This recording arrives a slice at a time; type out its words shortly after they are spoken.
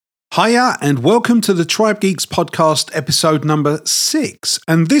Hiya and welcome to the Tribe Geeks podcast episode number 6.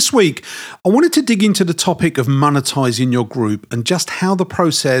 And this week, I wanted to dig into the topic of monetizing your group and just how the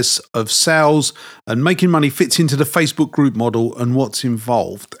process of sales and making money fits into the Facebook group model and what's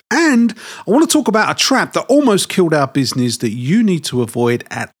involved. And I want to talk about a trap that almost killed our business that you need to avoid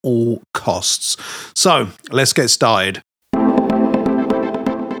at all costs. So let's get started.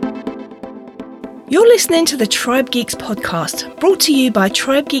 You're listening to the Tribe Geeks podcast, brought to you by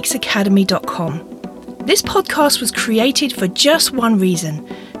TribeGeeksAcademy.com. This podcast was created for just one reason,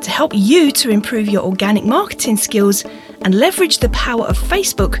 to help you to improve your organic marketing skills and leverage the power of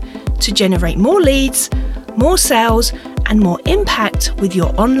Facebook to generate more leads, more sales, and more impact with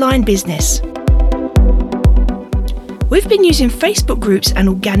your online business. We've been using Facebook groups and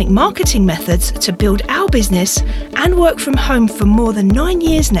organic marketing methods to build our business and work from home for more than 9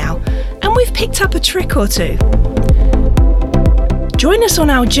 years now, and we've picked up a trick or two. Join us on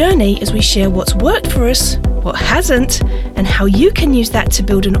our journey as we share what's worked for us, what hasn't, and how you can use that to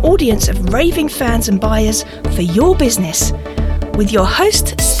build an audience of raving fans and buyers for your business. With your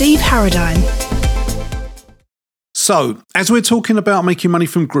host, Steve Harradine. So, as we're talking about making money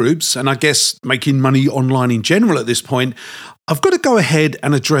from groups, and I guess making money online in general at this point, I've got to go ahead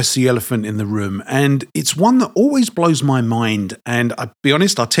and address the elephant in the room. And it's one that always blows my mind. And I'll be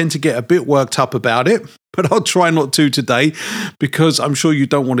honest, I tend to get a bit worked up about it, but I'll try not to today because I'm sure you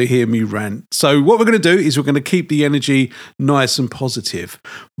don't want to hear me rant. So what we're going to do is we're going to keep the energy nice and positive.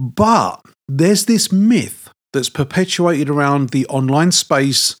 But there's this myth that's perpetuated around the online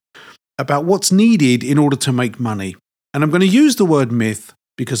space about what's needed in order to make money. And I'm going to use the word myth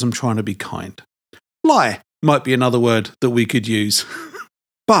because I'm trying to be kind. Lie might be another word that we could use.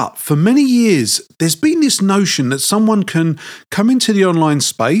 But for many years, there's been this notion that someone can come into the online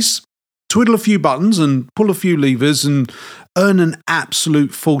space, twiddle a few buttons and pull a few levers and earn an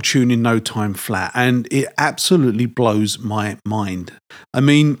absolute fortune in no time flat. And it absolutely blows my mind. I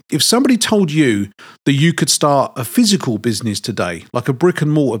mean, if somebody told you that you could start a physical business today, like a brick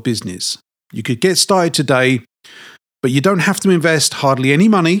and mortar business, you could get started today, but you don't have to invest hardly any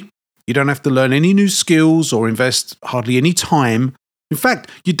money. You don't have to learn any new skills or invest hardly any time. In fact,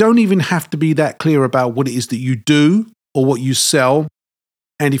 you don't even have to be that clear about what it is that you do or what you sell.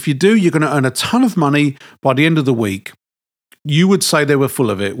 And if you do, you're going to earn a ton of money by the end of the week. You would say they were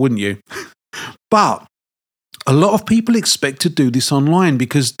full of it, wouldn't you? But a lot of people expect to do this online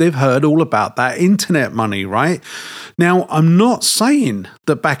because they've heard all about that internet money, right? Now, I'm not saying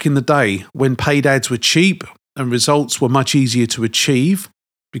that back in the day when paid ads were cheap and results were much easier to achieve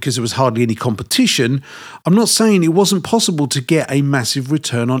because there was hardly any competition, I'm not saying it wasn't possible to get a massive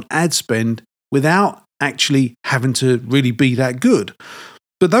return on ad spend without actually having to really be that good.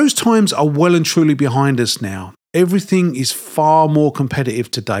 But those times are well and truly behind us now. Everything is far more competitive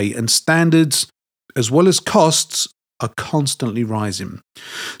today, and standards, as well as costs, are constantly rising.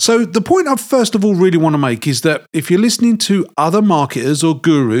 So the point I first of all really want to make is that if you're listening to other marketers or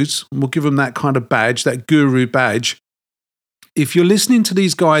gurus, and we'll give them that kind of badge, that guru badge, if you're listening to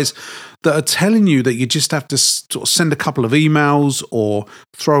these guys that are telling you that you just have to sort of send a couple of emails or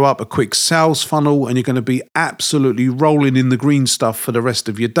throw up a quick sales funnel and you're going to be absolutely rolling in the green stuff for the rest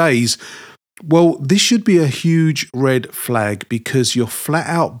of your days, well, this should be a huge red flag because you're flat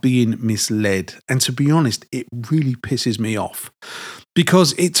out being misled. And to be honest, it really pisses me off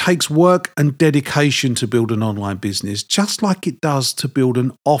because it takes work and dedication to build an online business, just like it does to build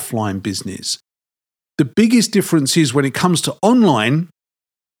an offline business. The biggest difference is when it comes to online,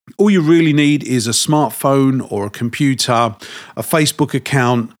 all you really need is a smartphone or a computer, a Facebook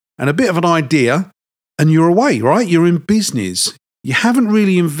account, and a bit of an idea, and you're away, right? You're in business. You haven't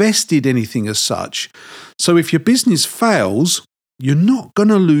really invested anything as such. So if your business fails, you're not going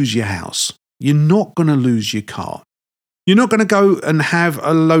to lose your house. You're not going to lose your car. You're not going to go and have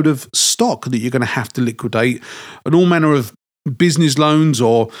a load of stock that you're going to have to liquidate and all manner of business loans,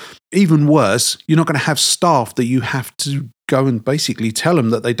 or even worse, you're not going to have staff that you have to go and basically tell them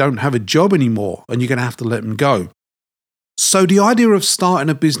that they don't have a job anymore and you're going to have to let them go. So the idea of starting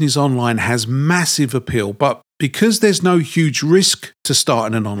a business online has massive appeal, but because there's no huge risk to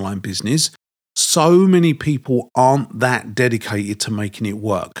starting an online business, so many people aren't that dedicated to making it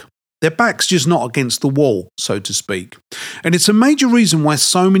work. Their back's just not against the wall, so to speak. And it's a major reason why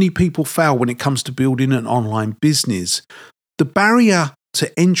so many people fail when it comes to building an online business. The barrier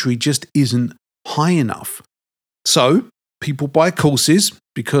to entry just isn't high enough. So people buy courses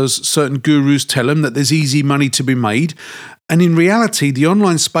because certain gurus tell them that there's easy money to be made. And in reality, the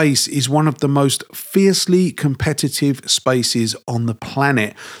online space is one of the most fiercely competitive spaces on the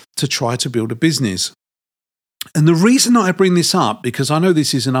planet to try to build a business. And the reason that I bring this up, because I know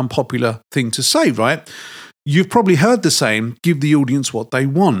this is an unpopular thing to say, right? You've probably heard the saying, give the audience what they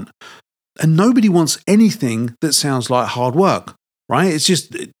want. And nobody wants anything that sounds like hard work, right?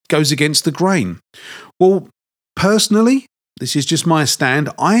 It goes against the grain. Well, personally, this is just my stand.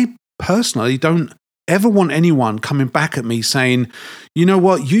 I personally don't ever want anyone coming back at me saying, you know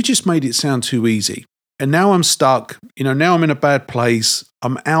what, you just made it sound too easy. And now I'm stuck. Now I'm in a bad place.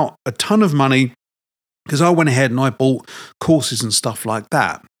 I'm out a ton of money because I went ahead and I bought courses and stuff like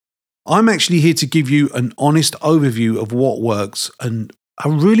that. I'm actually here to give you an honest overview of what works, and I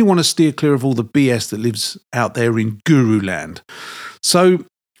really want to steer clear of all the BS that lives out there in guru land. So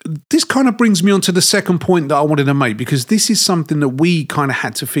this kind of brings me on to the second point that I wanted to make, because this is something that we kind of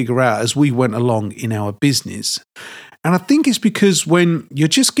had to figure out as we went along in our business. And I think it's because when you're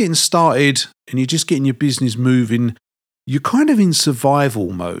just getting started and you're just getting your business moving, you're kind of in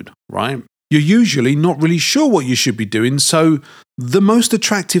survival mode, right? You're usually not really sure what you should be doing. So the most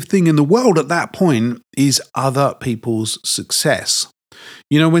attractive thing in the world at that point is other people's success.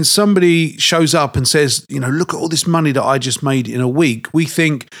 When somebody shows up and says, look at all this money that I just made in a week, we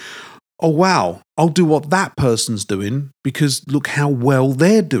think, oh, wow, I'll do what that person's doing because look how well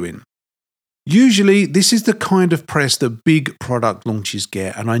they're doing. Usually, this is the kind of press that big product launches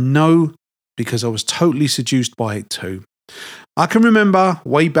get. And I know because I was totally seduced by it too. I can remember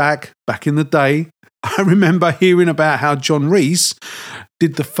way back in the day, I remember hearing about how John Reese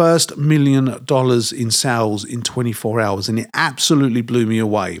did the first $1 million in sales in 24 hours, and it absolutely blew me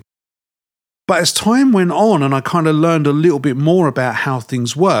away. But as time went on and I kind of learned a little bit more about how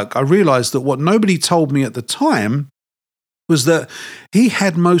things work, I realized that what nobody told me at the time was that he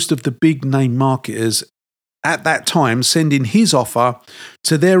had most of the big name marketers at that time sending his offer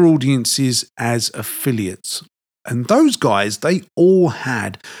to their audiences as affiliates. And those guys, they all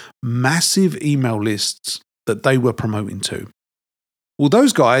had massive email lists that they were promoting to. Well,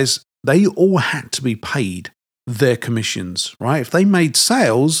 those guys, they all had to be paid their commissions, right? If they made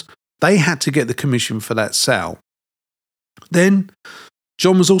sales, they had to get the commission for that sale. Then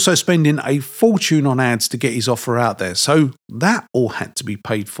John was also spending a fortune on ads to get his offer out there. So that all had to be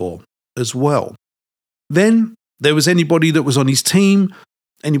paid for as well. Then there was anybody that was on his team,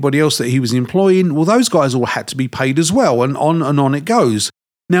 anybody else that he was employing. Well, those guys all had to be paid as well, and on it goes.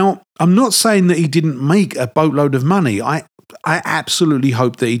 Now, I'm not saying that he didn't make a boatload of money. I absolutely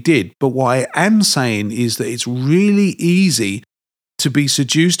hope that he did. But what I am saying is that it's really easy to be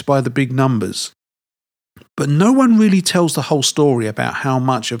seduced by the big numbers. But no one really tells the whole story about how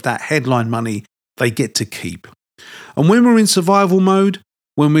much of that headline money they get to keep. And when we're in survival mode,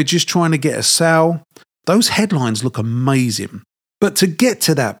 when we're just trying to get a sale, those headlines look amazing. But to get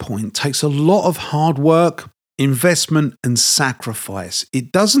to that point takes a lot of hard work, investment, and sacrifice.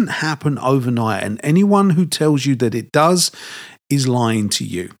 It doesn't happen overnight, and anyone who tells you that it does is lying to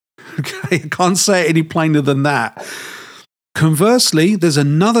you. Okay, I can't say it any plainer than that. Conversely, there's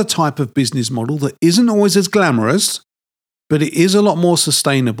another type of business model that isn't always as glamorous, but it is a lot more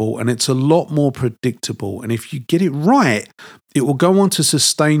sustainable and it's a lot more predictable. And if you get it right, it will go on to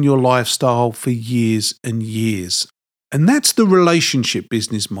sustain your lifestyle for years and years. And that's the relationship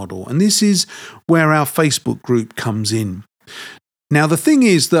business model. And this is where our Facebook group comes in. Now, the thing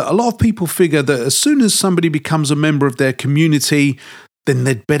is that a lot of people figure that as soon as somebody becomes a member of their community, then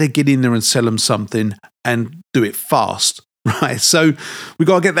they'd better get in there and sell them something and do it fast, right? So we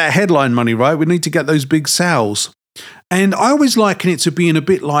got to get that headline money, right? We need to get those big sales. And I always liken it to being a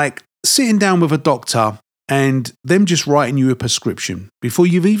bit like sitting down with a doctor and them just writing you a prescription before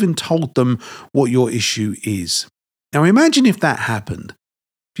you've even told them what your issue is. Now imagine if that happened.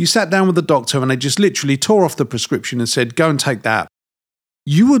 If you sat down with the doctor and they just literally tore off the prescription and said, go and take that,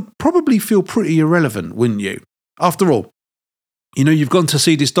 you would probably feel pretty irrelevant, wouldn't you? After all, you've gone to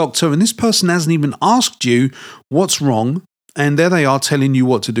see this doctor and this person hasn't even asked you what's wrong, and there they are telling you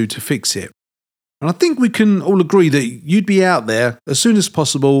what to do to fix it. And I think we can all agree that you'd be out there as soon as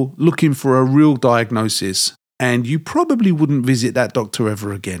possible looking for a real diagnosis, and you probably wouldn't visit that doctor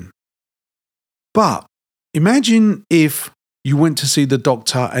ever again. But imagine if you went to see the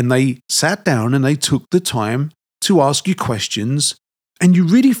doctor and they sat down and they took the time to ask you questions and you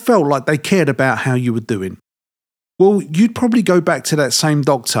really felt like they cared about how you were doing. Well, you'd probably go back to that same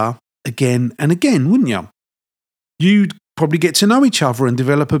doctor again and again, wouldn't you? You'd probably get to know each other and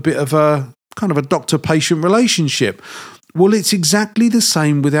develop a bit of a kind of a doctor-patient relationship. Well, it's exactly the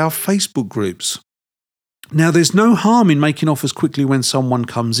same with our Facebook groups. Now, there's no harm in making offers quickly when someone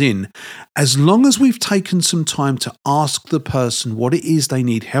comes in, as long as we've taken some time to ask the person what it is they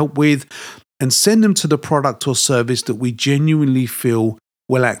need help with and send them to the product or service that we genuinely feel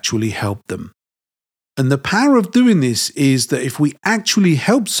will actually help them. And the power of doing this is that if we actually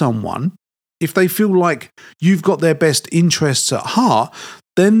help someone, if they feel like you've got their best interests at heart,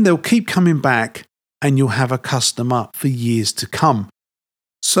 then they'll keep coming back and you'll have a customer for years to come.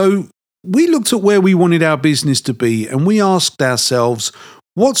 So we looked at where we wanted our business to be and we asked ourselves,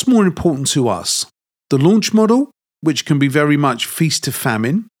 what's more important to us? The launch model, which can be very much feast to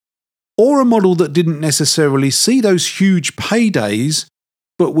famine, or a model that didn't necessarily see those huge paydays,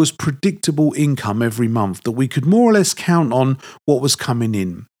 but was predictable income every month that we could more or less count on what was coming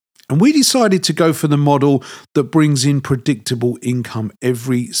in. And we decided to go for the model that brings in predictable income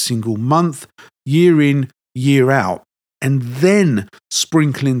every single month, year in, year out, and then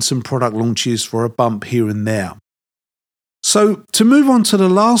sprinkle in some product launches for a bump here and there. So to move on to the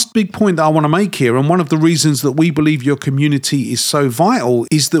last big point that I want to make here, and one of the reasons that we believe your community is so vital,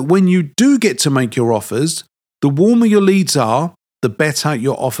 is that when you do get to make your offers, the warmer your leads are, the better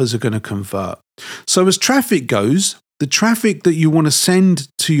your offers are going to convert. So as traffic goes, the traffic that you want to send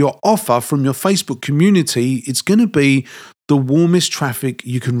to your offer from your Facebook community, it's going to be the warmest traffic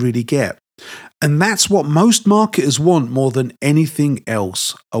you can really get. And that's what most marketers want more than anything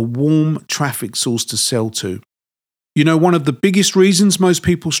else, a warm traffic source to sell to. You know, one of the biggest reasons most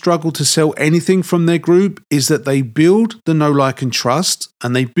people struggle to sell anything from their group is that they build the know, like, and trust,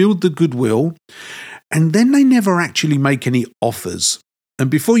 and they build the goodwill, and then they never actually make any offers. And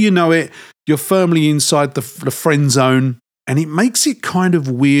before you know it, you're firmly inside the friend zone, and it makes it kind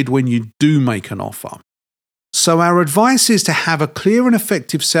of weird when you do make an offer. So our advice is to have a clear and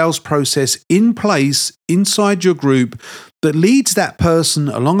effective sales process in place inside your group that leads that person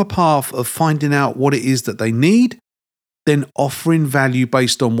along a path of finding out what it is that they need, then offering value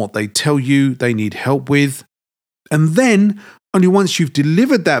based on what they tell you they need help with. And then, only once you've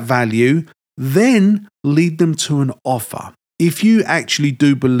delivered that value, then lead them to an offer, if you actually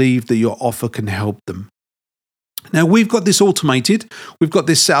do believe that your offer can help them. Now, we've got this automated. We've got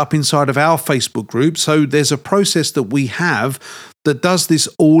this set up inside of our Facebook group. So there's a process that we have that does this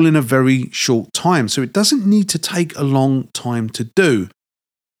all in a very short time. So it doesn't need to take a long time to do.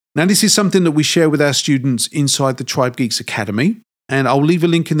 Now, this is something that we share with our students inside the Tribe Geeks Academy. And I'll leave a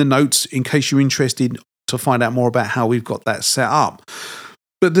link in the notes in case you're interested to find out more about how we've got that set up.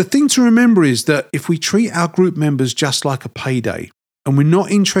 But the thing to remember is that if we treat our group members just like a payday, and we're not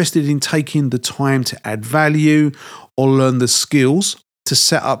interested in taking the time to add value or learn the skills to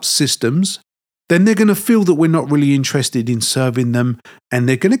set up systems, then they're going to feel that we're not really interested in serving them, and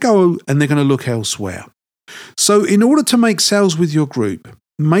they're going to go and they're going to look elsewhere. So in order to make sales with your group,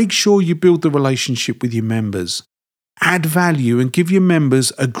 make sure you build the relationship with your members. Add value and give your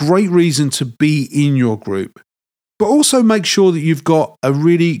members a great reason to be in your group. But also make sure that you've got a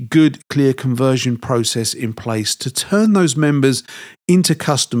really good, clear conversion process in place to turn those members into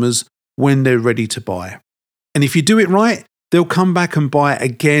customers when they're ready to buy. And if you do it right, they'll come back and buy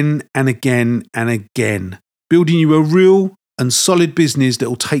again and again and again, building you a real and solid business that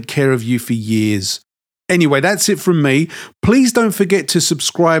will take care of you for years. Anyway, that's it from me. Please don't forget to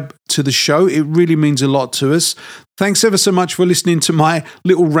subscribe to the show. It really means a lot to us. Thanks ever so much for listening to my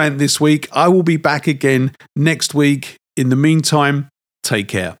little rant this week. I will be back again next week. In the meantime, take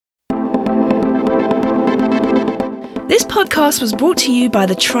care. This podcast was brought to you by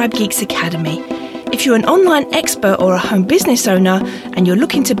the Tribe Geeks Academy. If you're an online expert or a home business owner and you're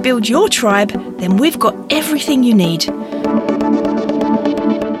looking to build your tribe, then we've got everything you need.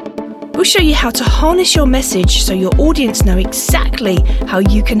 We'll show you how to harness your message so your audience know exactly how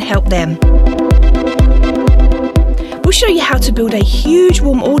you can help them. We'll show you how to build a huge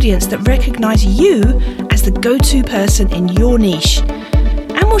warm audience that recognize you as the go-to person in your niche.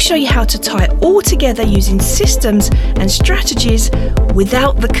 And we'll show you how to tie it all together using systems and strategies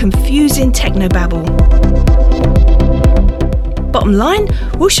without the confusing technobabble. Bottom line,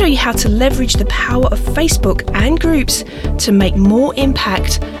 we'll show you how to leverage the power of Facebook and groups to make more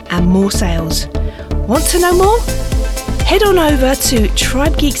impact and more sales. Want to know more? Head on over to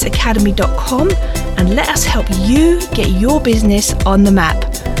tribegeeksacademy.com and let us help you get your business on the map.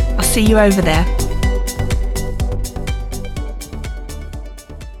 I'll see you over there.